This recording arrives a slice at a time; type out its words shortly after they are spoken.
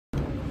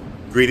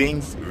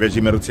Greetings, Reggie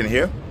Middleton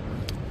here.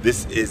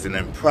 This is an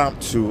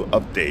impromptu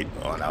update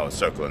on our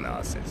circle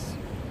analysis.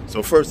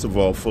 So first of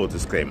all, full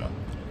disclaimer,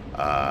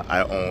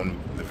 I own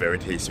the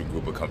Veritasium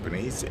group of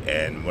companies,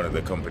 and one of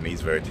the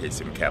companies,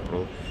 Veritasium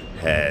Capital,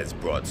 has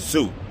brought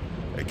suit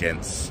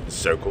against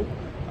Circle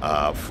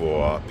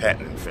for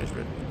patent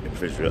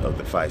infringement of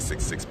the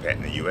 566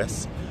 patent in the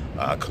US,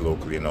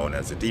 colloquially known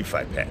as the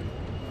DeFi patent.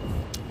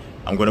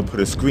 I'm going to put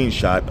a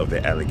screenshot of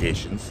the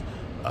allegations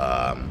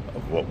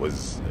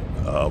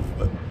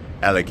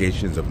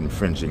allegations of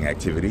infringing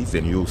activities,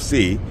 and you'll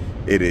see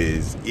it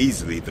is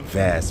easily the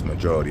vast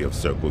majority of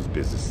Circle's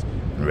business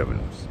and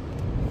revenues.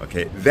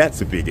 Okay, that's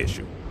a big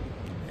issue,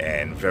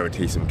 and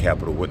Veritasium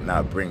Capital would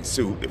not bring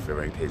suit if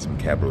Veritasium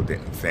Capital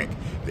didn't think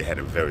they had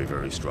a very,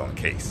 very strong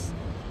case.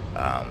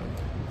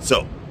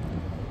 So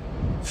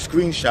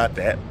screenshot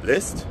that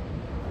list,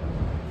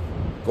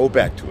 go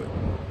back to it.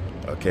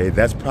 Okay,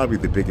 that's probably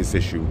the biggest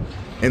issue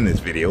in this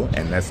video,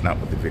 and that's not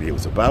what the video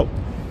is about.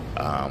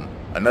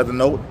 Another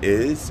note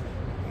is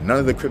none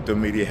of the crypto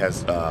media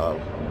has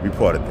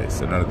reported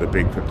this, and none of the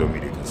big crypto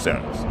media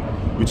concerns,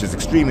 which is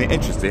extremely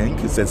interesting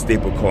because that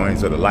stable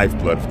coins are the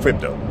lifeblood of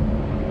crypto.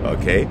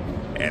 Okay,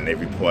 and they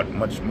report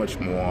much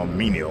more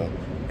menial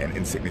and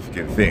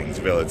insignificant things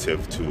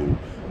relative to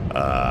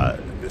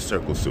the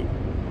Circle suit.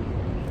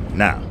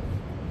 Now,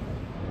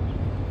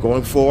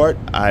 going forward,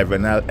 I've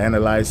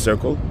analyzed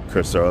Circle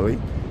cursorily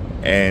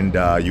and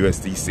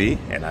USDC,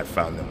 and I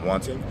found them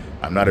wanting.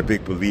 I'm not a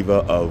big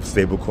believer of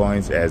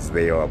stablecoins as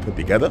they are put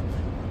together.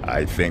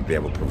 I think they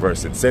have a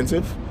perverse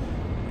incentive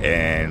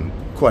and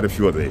quite a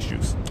few other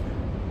issues.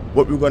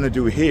 What we're going to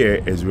do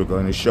here is we're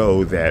going to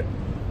show that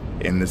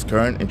in this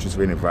current interest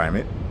rate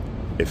environment,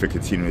 if it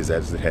continues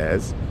as it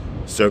has,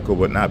 Circle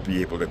would not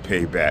be able to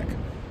pay back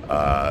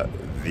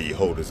the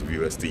holders of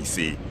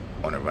USDC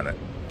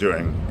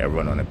during a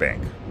run on a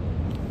bank.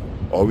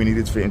 All we need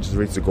is for interest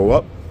rates to go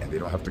up, and they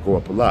don't have to go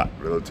up a lot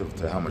relative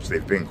to how much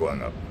they've been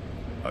going up.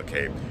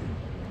 Okay,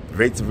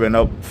 rates have been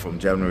up from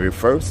January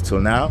 1st till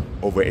now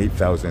over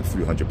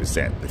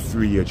 8,300%. The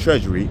 3-year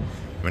Treasury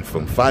went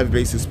from 5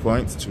 basis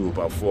points to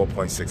about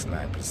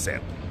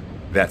 4.69%.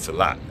 That's a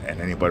lot, and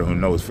anybody who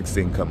knows fixed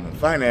income and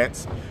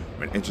finance,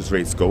 when interest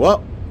rates go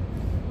up,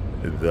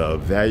 the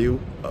value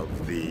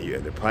of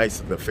the price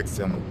of the fixed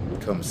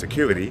income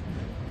security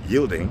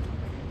yielding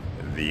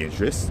the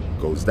interest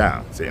goes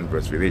down. It's an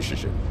inverse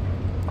relationship.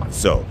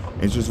 So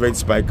interest rates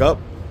spike up,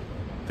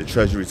 the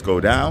treasuries go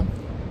down.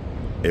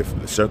 If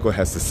the Circle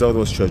has to sell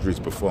those treasuries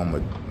before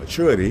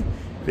maturity,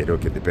 they don't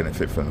get the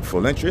benefit from the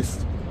full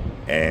interest,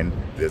 and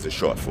there's a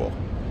shortfall.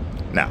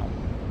 Now,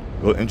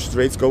 will interest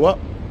rates go up?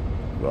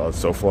 Well,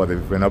 so far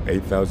they've been up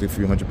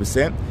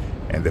 8,300%,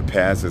 and the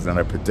past is not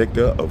a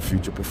predictor of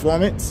future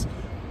performance,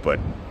 but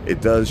it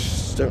does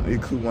certainly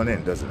clue one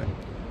in, doesn't it?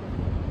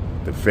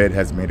 The Fed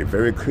has made it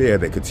very clear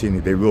they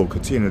will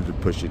continue to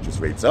push interest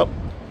rates up.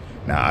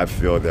 Now, I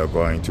feel they're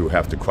going to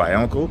have to cry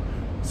uncle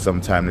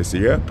sometime this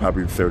year,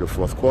 probably the third or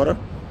fourth quarter,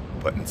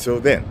 but until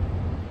then.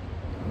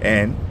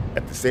 And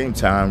at the same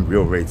time,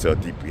 real rates are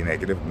deeply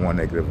negative, more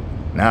negative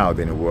now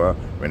than they were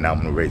when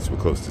nominal rates were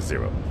close to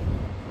zero.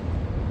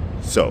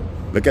 So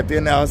look at the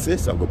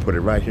analysis. I'm going to put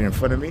it right here in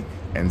front of me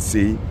and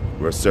see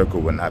where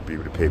Circle will not be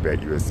able to pay back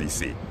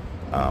USDC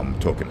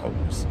token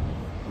holders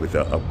with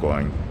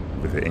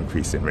the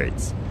increase in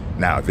rates.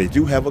 Now, they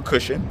do have a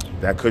cushion.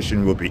 That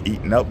cushion will be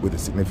eaten up with a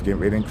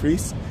significant rate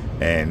increase.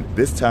 And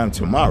this time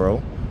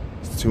tomorrow,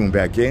 tune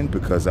back in,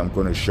 because I'm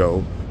going to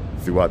show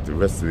throughout the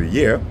rest of the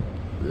year,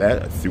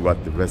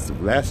 throughout the rest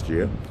of last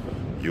year,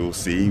 you'll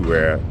see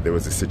where there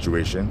was a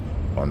situation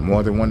on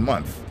more than 1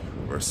 month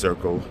where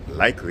Circle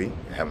likely,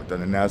 I haven't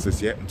done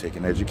analysis yet, I'm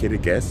taking an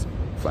educated guess,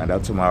 find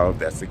out tomorrow if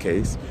that's the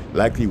case,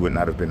 likely would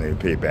not have been able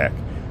to pay back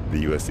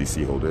the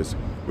USDC holders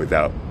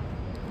without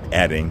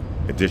adding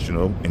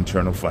additional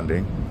internal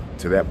funding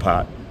to that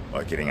pot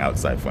or getting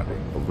outside funding,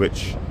 of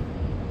which,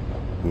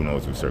 who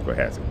knows if Circle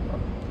has it.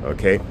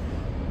 Okay?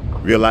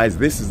 Realize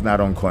this is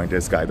not on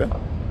CoinDesk either.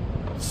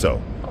 So,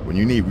 when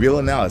you need real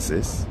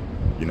analysis,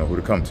 you know who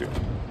to come to.